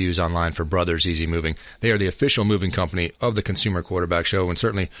 5-star reviews online for Brothers Easy Moving. They are the official moving company of the Consumer Quarterback Show, and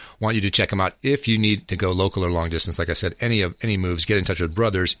certainly want you to check them out if you need to go local or long distance. Like I said, any moves, get in touch with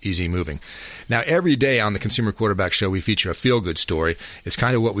Brothers Easy Moving. Now, every day on the Consumer Quarterback Show, we feature a feel-good story. It's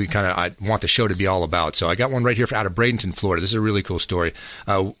kind of what I want the show to be all about. So I got one right here out of Bradenton, Florida. This is a really cool story.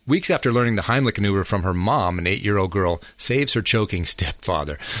 Weeks after learning the Heimlich maneuver from her mom, an 8-year-old girl saves her choking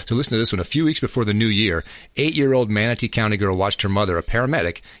stepfather. So listen to this one. A few weeks before the new year, 8-year-old Manatee County girl watched her mother, a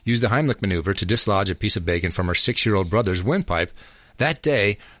paramedic, use the Heimlich maneuver to dislodge a piece of bacon from her 6-year-old brother's windpipe. That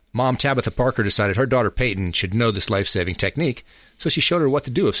day, Mom Tabitha Parker decided her daughter Peyton should know this life-saving technique, so she showed her what to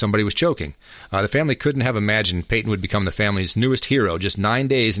do if somebody was choking. The family couldn't have imagined Peyton would become the family's newest hero just 9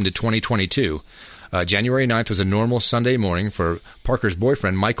 days into 2022. January 9th was a normal Sunday morning for Parker's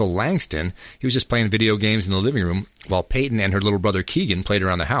boyfriend, Michael Langston. He was just playing video games in the living room while Peyton and her little brother Keegan played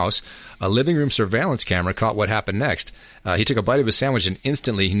around the house. A living room surveillance camera caught what happened next. He took a bite of his sandwich and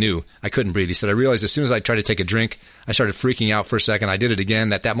instantly he knew. I couldn't breathe. He said, I realized as soon as I tried to take a drink, I started freaking out for a second. I did it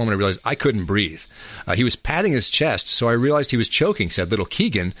again. At that moment, I realized I couldn't breathe. He was patting his chest, so I realized he was choking, said little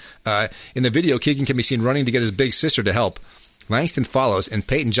Keegan. In the video, Keegan can be seen running to get his big sister to help. Langston follows, and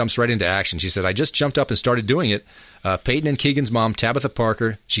Peyton jumps right into action. She said, I just jumped up and started doing it. Peyton and Keegan's mom, Tabitha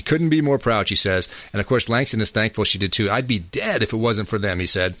Parker, she couldn't be more proud, she says. And, of course, Langston is thankful she did, too. I'd be dead if it wasn't for them, he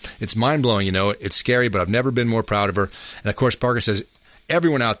said. It's mind-blowing, you know. It's scary, but I've never been more proud of her. And, of course, Parker says,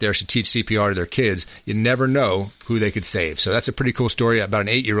 everyone out there should teach CPR to their kids. You never know who they could save. So that's a pretty cool story about an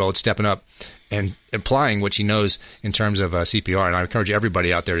 8-year-old stepping up and applying what she knows in terms of CPR. And I encourage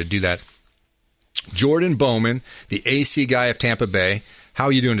everybody out there to do that. Jordan Bowman, the AC guy of Tampa Bay. How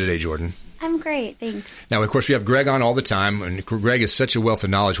are you doing today, Jordan? I'm great, thanks. Now, of course, we have Greg on all the time, and Greg is such a wealth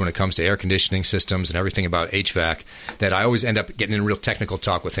of knowledge when it comes to air conditioning systems and everything about HVAC that I always end up getting in real technical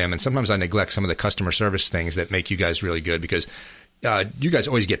talk with him, and sometimes I neglect some of the customer service things that make you guys really good because you guys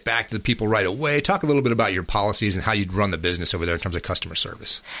always get back to the people right away. Talk a little bit about your policies and how you run the business over there in terms of customer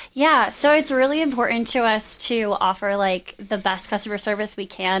service. Yeah, so it's really important to us to offer like the best customer service we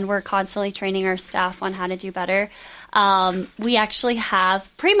can. We're constantly training our staff on how to do better. We actually have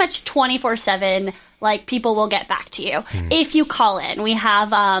pretty much 24/7, like people will get back to you if you call in. We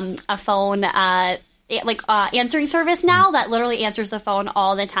have a phone answering service now that literally answers the phone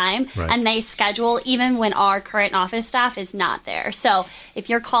all the time, and they schedule even when our current office staff is not there. So if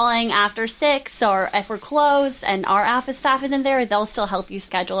you're calling after 6 or if we're closed and our office staff isn't there, they'll still help you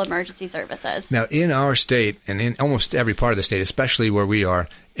schedule emergency services. Now, in our state and in almost every part of the state, especially where we are,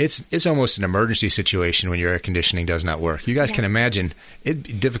 it's almost an emergency situation when your air conditioning does not work. You guys can imagine it'd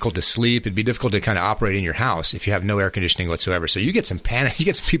be difficult to sleep. It'd be difficult to kind of operate in your house if you have no air conditioning whatsoever. So you get some panic. You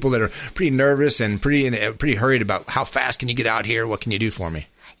get some people that are pretty nervous and pretty hurried about how fast can you get out here? What can you do for me?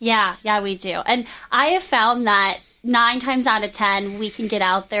 Yeah, we do. And I have found that 9 times out of 10, we can get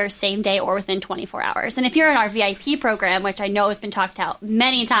out there same day or within 24 hours. And if you're in our VIP program, which I know has been talked about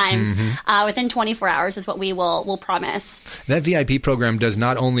many times, within 24 hours is what we'll promise. That VIP program does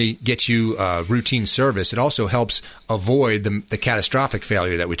not only get you routine service, it also helps avoid the catastrophic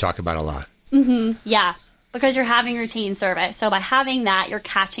failure that we talk about a lot. Yeah. Because you're having routine service. So by having that, you're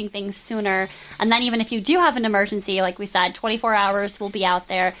catching things sooner. And then even if you do have an emergency, like we said, 24 hours will be out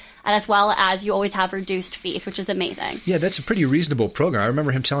there. And as well as you always have reduced fees, which is amazing. Yeah, that's a pretty reasonable program. I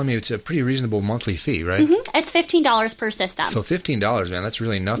remember him telling me it's a pretty reasonable monthly fee, right? It's $15 per system. So $15, man, that's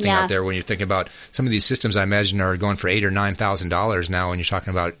really nothing out there when you're thinking about some of these systems. I imagine are going for $8,000 or $9,000 now when you're talking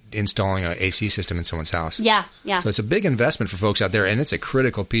about installing an AC system in someone's house. Yeah. So it's a big investment for folks out there, and it's a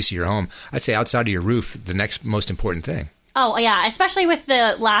critical piece of your home. I'd say outside of your roof, the next most important thing. Oh, yeah, especially with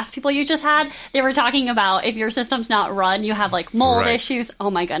the last people you just had. They were talking about if your system's not run, you have like mold issues. Oh,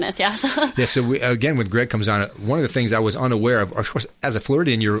 my goodness, yes. Yeah, so again, when Greg comes on, one of the things I was unaware of course, as a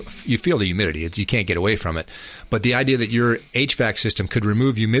Floridian, you feel the humidity. You can't get away from it. But the idea that your HVAC system could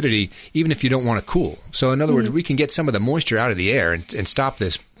remove humidity even if you don't want to cool. So in other words, we can get some of the moisture out of the air and stop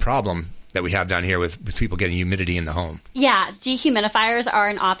this problem that we have down here with people getting humidity in the home. Yeah, dehumidifiers are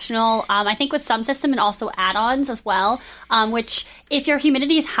an optional, I think with some system and also add-ons as well, which if your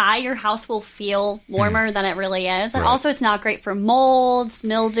humidity is high, your house will feel warmer than it really is. And also it's not great for molds,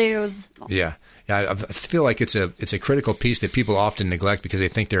 mildews. Yeah, I feel like it's a critical piece that people often neglect because they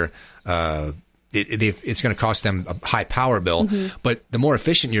think they're it's going to cost them a high power bill. But the more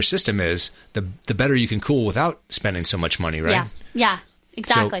efficient your system is, the better you can cool without spending so much money, right? Yeah,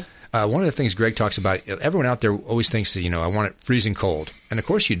 exactly. So, one of the things Greg talks about, everyone out there always thinks that, I want it freezing cold. And of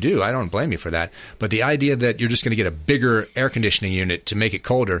course you do. I don't blame you for that. But the idea that you're just going to get a bigger air conditioning unit to make it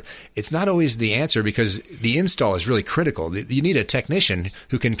colder, it's not always the answer because the install is really critical. You need a technician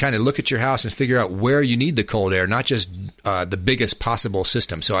who can kind of look at your house and figure out where you need the cold air, not just the biggest possible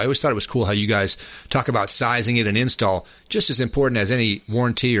system. So I always thought it was cool how you guys talk about sizing it and install just as important as any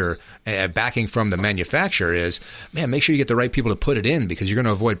warranty or backing from the manufacturer is. Man, make sure you get the right people to put it in because you're going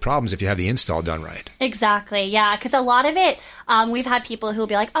to avoid problems if you have the install done right. Exactly, yeah, because a lot of it, we've had people who will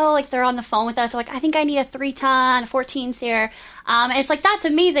be like, they're on the phone with us, like, I think I need a 3-ton, 14 SEER. And it's like, that's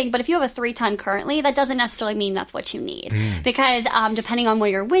amazing, but if you have a 3-ton currently, that doesn't necessarily mean that's what you need. Because depending on where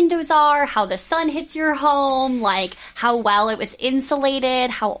your windows are, how the sun hits your home, like how well it was insulated,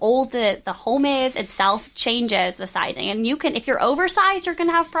 how old the home is, itself changes the sizing. And you can, if you're oversized, you're going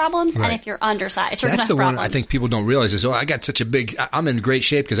to have problems, and if you're undersized, you're going to have problems. That's the one I think people don't realize is, I got such a big, I'm in great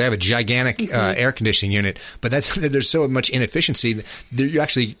shape because I have a gigantic air conditioning unit, but there's so much inefficiency that you're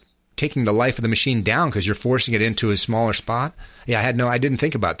actually taking the life of the machine down because you're forcing it into a smaller spot. Yeah, I didn't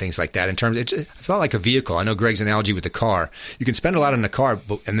think about things like that in terms it's not like a vehicle. I know Greg's analogy with the car. You can spend a lot on a car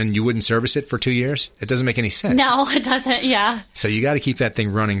and then you wouldn't service it for 2 years. It doesn't make any sense. No, it doesn't. Yeah. So you got to keep that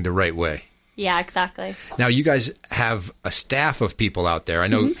thing running the right way. Yeah, exactly. Now you guys have a staff of people out there. I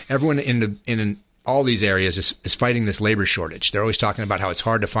know everyone in all these areas is fighting this labor shortage. They're always talking about how it's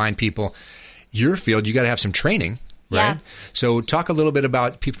hard to find people. Your field, you got to have some training. Right. Yeah. So talk a little bit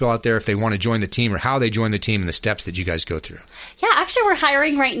about people out there if they want to join the team or how they join the team and the steps that you guys go through. Yeah, actually we're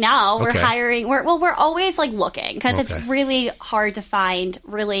hiring right now. We're hiring. We're always like looking because it's really hard to find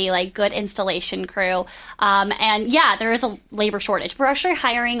really like good installation crew. And yeah, there is a labor shortage. We're actually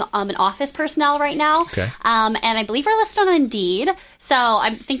hiring an office personnel right now. And I believe we're listed on Indeed. So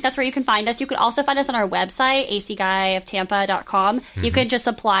I think that's where you can find us. You can also find us on our website, acguyoftampa.com. You can just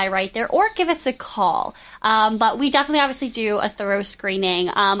apply right there or give us a call. But we definitely obviously do a thorough screening.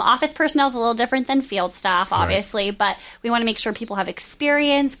 Office personnel is a little different than field staff, obviously, but we want to make sure people have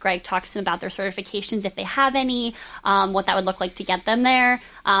experience. Greg talks about their certifications if they have any, what that would look like to get them there.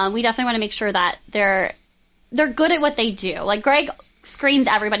 We definitely want to make sure that they're good at what they do. Like Greg screens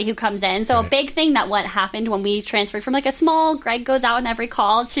everybody who comes in. So a big thing that what happened when we transferred from like a small, Greg goes out on every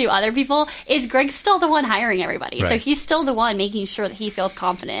call to other people, is Greg's still the one hiring everybody. So he's still the one making sure that he feels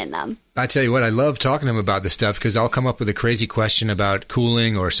confident in them. I tell you what, I love talking to him about this stuff because I'll come up with a crazy question about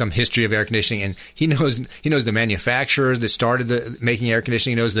cooling or some history of air conditioning, and he knows the manufacturers that started making air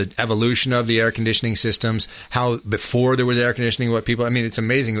conditioning. He knows the evolution of the air conditioning systems, how before there was air conditioning, what people. I mean, it's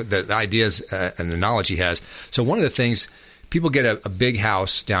amazing the ideas and the knowledge he has. So one of the things. People get a big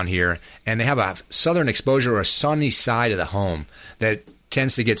house down here, and they have a southern exposure or a sunny side of the home that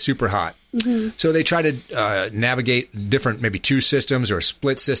tends to get super hot. So they try to navigate different, maybe 2 systems or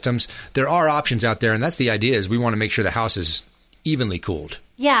split systems. There are options out there, and that's the idea is we want to make sure the house is evenly cooled.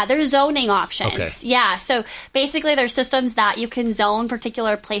 Yeah, there's zoning options. Okay. Yeah, so basically there's systems that you can zone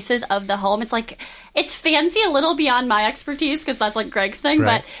particular places of the home. It's fancy a little beyond my expertise because that's like Greg's thing,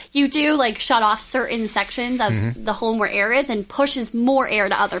 right. But you do like shut off certain sections of the home where air is and pushes more air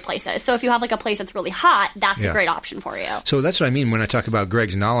to other places. So if you have like a place that's really hot, that's a great option for you. So that's what I mean when I talk about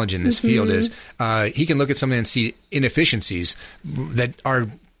Greg's knowledge in this field is he can look at something and see inefficiencies that are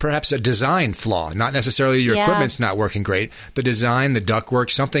perhaps a design flaw, not necessarily your equipment's not working great. The design, the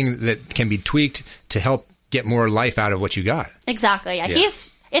ductwork, something that can be tweaked to help get more life out of what you got. Exactly. Yeah.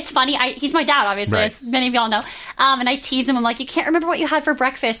 It's funny. He's my dad, obviously, as many of y'all know. And I tease him. I'm like, you can't remember what you had for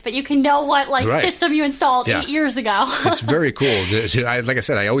breakfast, but you can know what system you installed 8 years ago. It's very cool. Like I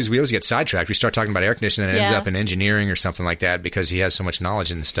said, we always get sidetracked. We start talking about air conditioning and it ends up in engineering or something like that because he has so much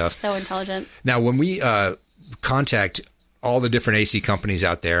knowledge in this stuff. So intelligent. Now, when we contact all the different AC companies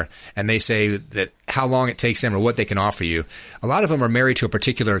out there, and they say that how long it takes them or what they can offer you. A lot of them are married to a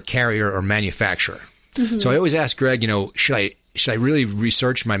particular carrier or manufacturer. So I always ask Greg, should I really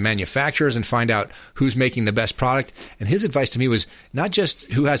research my manufacturers and find out who's making the best product? And his advice to me was not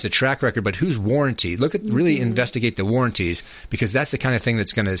just who has a track record, but who's warranty. Really investigate the warranties because that's the kind of thing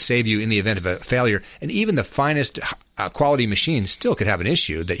that's going to save you in the event of a failure. And even the finest quality machine still could have an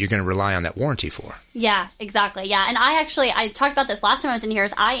issue that you're going to rely on that warranty for. Yeah, exactly. Yeah. And I talked about this last time I was in here,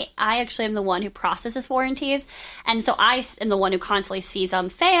 is I actually am the one who processes warranties. And so I am the one who constantly sees them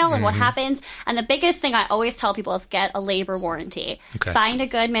fail and what happens. And the biggest thing I always tell people is get a labor warranty. Okay. Find a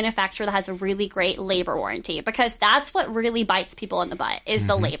good manufacturer that has a really great labor warranty because that's what really bites people in the butt is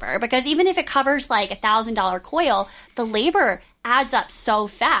the labor. Because even if it covers like $1,000 coil, the labor adds up so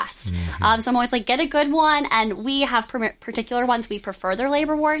fast. So I'm always like, get a good one. And we have particular ones we prefer their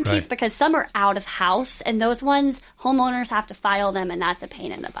labor warranties because some are out of house and those ones homeowners have to file them and that's a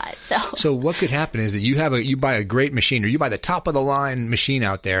pain in the butt. So what could happen is that you buy a great machine or you buy the top of the line machine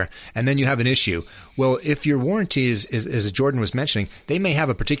out there and then you have an issue. Well, if your warranty is as Jordan was mentioning, they may have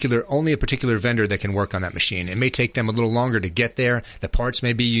only a particular vendor that can work on that machine. It may take them a little longer to get there. The parts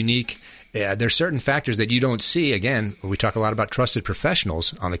may be unique. There's certain factors that you don't see. Again, we talk a lot about trusted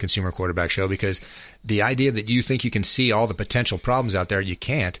professionals on the Consumer Quarterback Show because the idea that you think you can see all the potential problems out there, you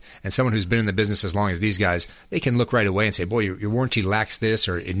can't. And someone who's been in the business as long as these guys, they can look right away and say, boy, your warranty lacks this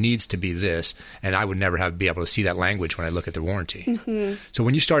or it needs to be this. And I would never be able to see that language when I look at the warranty. So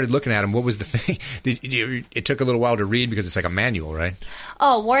when you started looking at them, what was the thing? It took a little while to read because it's like a manual, right?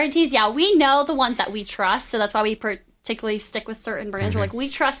 Oh, warranties. Yeah, we know the ones that we trust. So that's why we particularly stick with certain brands. We're like, we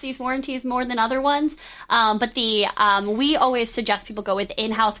trust these warranties more than other ones. But we always suggest people go with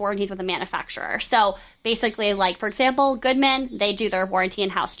in-house warranties with a manufacturer. So basically, like, for example, Goodman, they do their warranty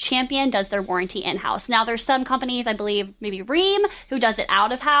in-house. Champion does their warranty in-house. Now, there's some companies, I believe, maybe Rheem, who does it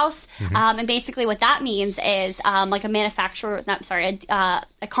out of house. And basically what that means is like a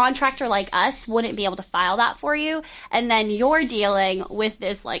contractor like us wouldn't be able to file that for you. And then you're dealing with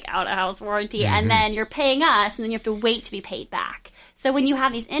this like out-of-house warranty. And then you're paying us, and then you have to wait to be paid back. So when you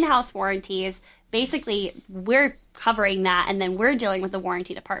have these in-house warranties, basically we're covering that and then we're dealing with the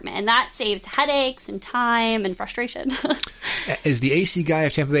warranty department, and that saves headaches and time and frustration. Is the AC guy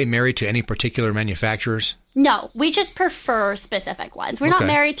of Tampa Bay married to any particular manufacturers? No, we just prefer specific ones. We're not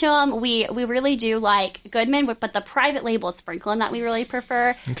married to them. We really do like Goodman, but the private label is Franklin that we really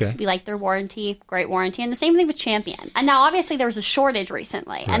prefer. We like their warranty, great warranty, and the same thing with Champion. And now obviously there was a shortage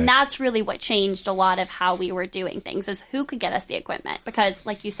recently, and that's really what changed a lot of how we were doing things is who could get us the equipment. Because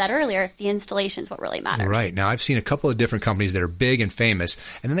like you said earlier, the installation is what really matters. Right. Now I've seen a couple of different companies that are big and famous,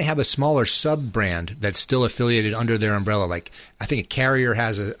 and then they have a smaller sub-brand that's still affiliated under their umbrella. Like I think a Carrier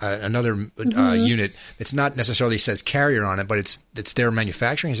has another unit that's not necessarily says Carrier on it, but it's their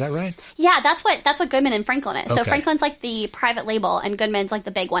manufacturing. Is that right? Yeah, that's what Goodman and Franklin is. So Franklin's like the private label, and Goodman's like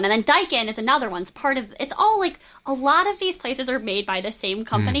the big one, and then Daikin is another one. It's all like a lot of these places are made by the same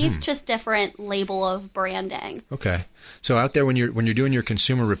companies, just different label of branding. Okay. So out there when you're doing your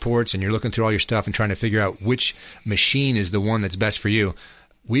consumer reports and you're looking through all your stuff and trying to figure out which machine is the one that's best for you,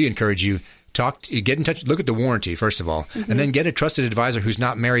 we encourage you get in touch, look at the warranty first of all, and then get a trusted advisor who's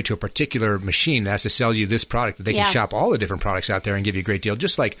not married to a particular machine that has to sell you this product, that they can shop all the different products out there and give you a great deal.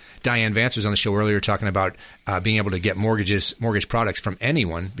 Just like Diane Vance was on the show earlier talking about being able to get mortgage products from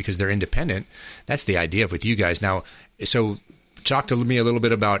anyone because they're independent. That's the idea with you guys. Now, so talk to me a little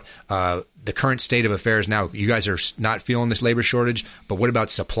bit about the current state of affairs now. You guys are not feeling this labor shortage, but what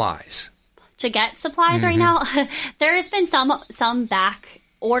about supplies? To get supplies right now, there has been some back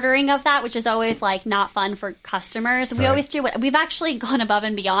ordering of that, which is always like not fun for customers. We always do it. We've actually gone above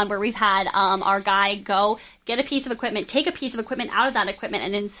and beyond where we've had our guy go get a piece of equipment, take a piece of equipment out of that equipment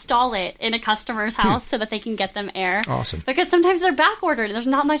and install it in a customer's house so that they can get them air. Awesome. Because sometimes they're back ordered. There's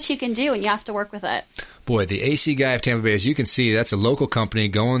not much you can do and you have to work with it. Boy, the AC Guy of Tampa Bay, as you can see, that's a local company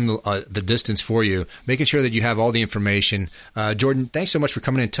going the distance for you, making sure that you have all the information. Jordan, thanks so much for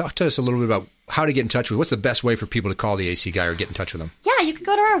coming in. Talk to us a little bit about how to get in touch with. What's the best way for people to call the AC Guy or get in touch with them? Yeah, you can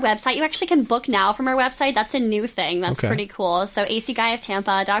go to our website. You actually can book now from our website. That's a new thing. That's pretty cool. So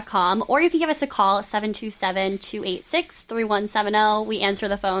acguyoftampa.com, or you can give us a call at 727-286-3170. We answer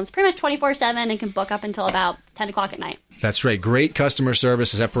the phones pretty much 24/7 and can book up until about 10 o'clock at night. That's right. Great customer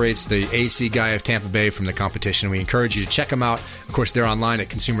service separates the AC Guy of Tampa Bay from the competition. We encourage you to check them out. Of course, they're online at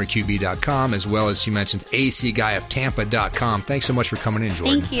consumerqb.com, as well as she mentioned acguyoftampa.com. Thanks so much for coming in,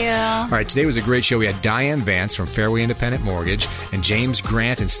 Jordan. Thank you. All right, today was a great show. We had Diane Vance from Fairway Independent Mortgage and James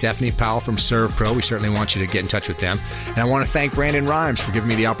Grant and Stephanie Powell from Serve Pro. We certainly want you to get in touch with them. And I want to thank Brandon Rhymes for giving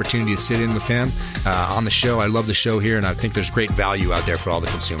me the opportunity to sit in with him on the show. I love the show here, and I think there's great value out there for all the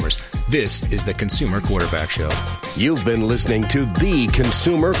consumers. This is the Consumer Quarterback Show. You've been listening to The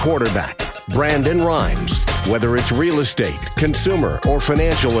Consumer Quarterback, Brandon Rhymes. Whether it's real estate, consumer, or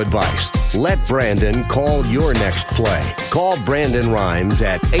financial advice, let Brandon call your next play. Call Brandon Rhymes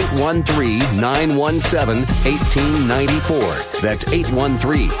at 813-917-1894. That's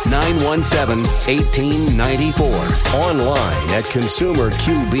 813-917-1894. Online at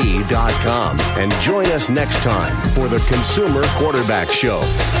consumerqb.com. And join us next time for the Consumer Quarterback Show.